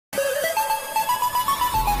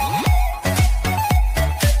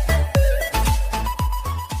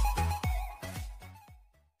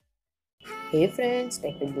Hey friends,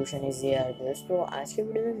 technical is here. दोस्तों, आज के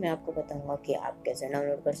वीडियो में मैं आपको बताऊंगा कि आप कैसे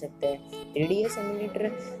डाउनलोड कर सकते हैं 3ds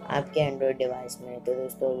एमुलेटर आपके एंड्रॉयड डिवाइस में। तो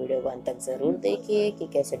दोस्तों, वीडियो को अंत तक ज़रूर देखिए कि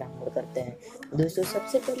कैसे डाउनलोड करते हैं। दोस्तों,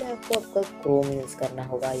 सबसे पहले आपको आपका क्रोम यूज़ करना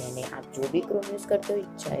होगा, यानी आप जो भी क्रोम यूज़ करते हो,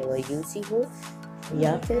 चाहे वह यूसी हो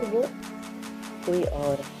या फिर वो कोई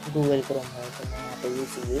और गूगल क्रोम हो। तो मैं यहाँ पे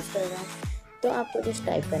यूसी यूज़ कर रहा हूँ। तो आपको जस्ट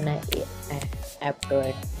टाइप करना है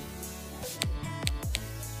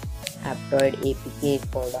एप्टॉयड APK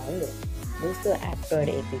फॉर डाउनलोड। दोस्तों, एप्टॉयड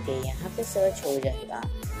APK यहाँ पे सर्च हो जाएगा।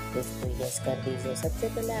 दोस्तों, यस कर दीजिए। सबसे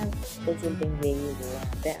पहले आपको जो लिंक देगी वो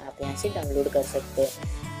यहाँ पे आप यहाँ से डाउनलोड कर सकते हैं।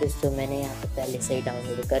 दोस्तों, मैंने यहाँ पे पहले से ही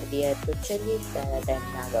डाउनलोड कर दिया है, तो चलिए ज़्यादा टाइम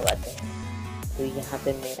ना गवाते हैं। तो यहाँ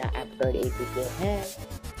पे मेरा एप्टॉयड APK है,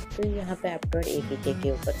 तो यहाँ पे एप्टॉयड APK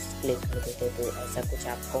के ऊपर क्लिक कर देते हैं, तो ऐसा कुछ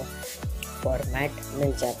आपको फॉर्मेट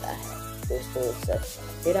मिल जाता है। दोस्तों,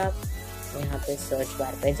 फिर आप यहाँ पे सर्च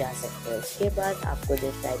बार पे जा सकते हैं। उसके बाद आपको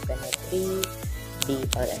जस्ट टाइप करना है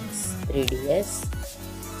 3ds,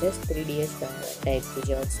 जस्ट 3ds टाइप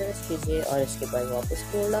कीजिए और सर्च कीजिए, और उसके बाद वापस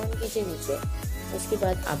स्क्रॉल डाउन कीजिए नीचे। उसके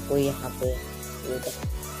बाद आपको यहाँ पे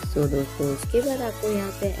दोस्तों उसके बाद आपको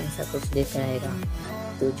यहाँ पे ऐसा कुछ दिख रहेगा,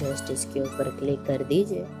 तो जस्ट इसके ऊपर क्लिक कर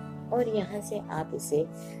दीजिए और यहाँ से आप इसे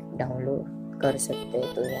डाउनलोड कर सकते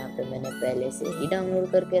हैं। तो यहाँ पे मैंने पहले से ही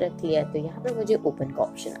डाउनलोड करके रख लिया, तो यहाँ पे मुझे ओपन का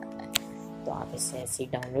ऑप्शन आता है, तो आप इसे ऐसे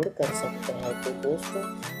डाउनलोड कर सकते हैं। तो दोस्तों,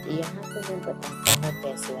 यहाँ पे मैं बताता हूँ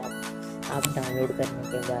कैसे आप डाउनलोड करने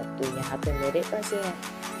के बाद, तो यहाँ पे मेरे पास ये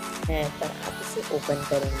है, पर आप इसे ओपन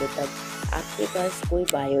करेंगे तब आपके पास कोई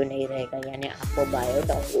बायो नहीं रहेगा, यानी आपको बायो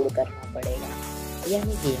डाउनलोड करना पड़ेगा,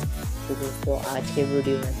 यानी गेम। तो दोस्तों, आज के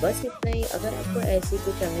वीडियो में बस इतना ही। अगर आपको ऐसी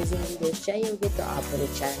कुछ अमेजिंग वीडियोस चाहिए होगी तो आप मेरे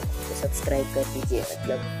चैनल को सब्सक्राइब कर दीजिए।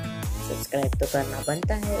 मतलब सब्सक्राइब तो करना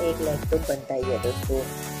बनता है, एक लाइक तो बनता ही है।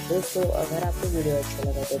 दोस्तों, अगर आपको वीडियो अच्छा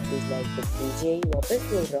लगा तो प्लीज़ लाइक तो कीजिए ही, वापस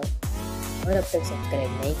बोल रहा हूँ। और अब तक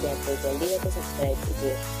सब्सक्राइब नहीं किया तो जल्दी जाकर सब्सक्राइब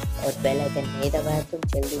कीजिए, और बेल आइकन नहीं दबाया तो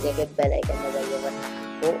जल्दी जाकर बेल आइकन दबाइए, वरना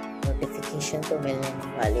आपको नोटिफिकेशन तो मिलने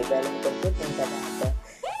नहीं वाली। बेल आइकन को नहीं दबाना है।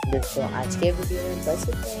 दोस्तों, आज के वीडियो में बस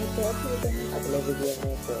इतना ही, तो अब मिलते हैं अगले वीडियो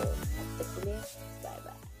में। तो तब तक के लिए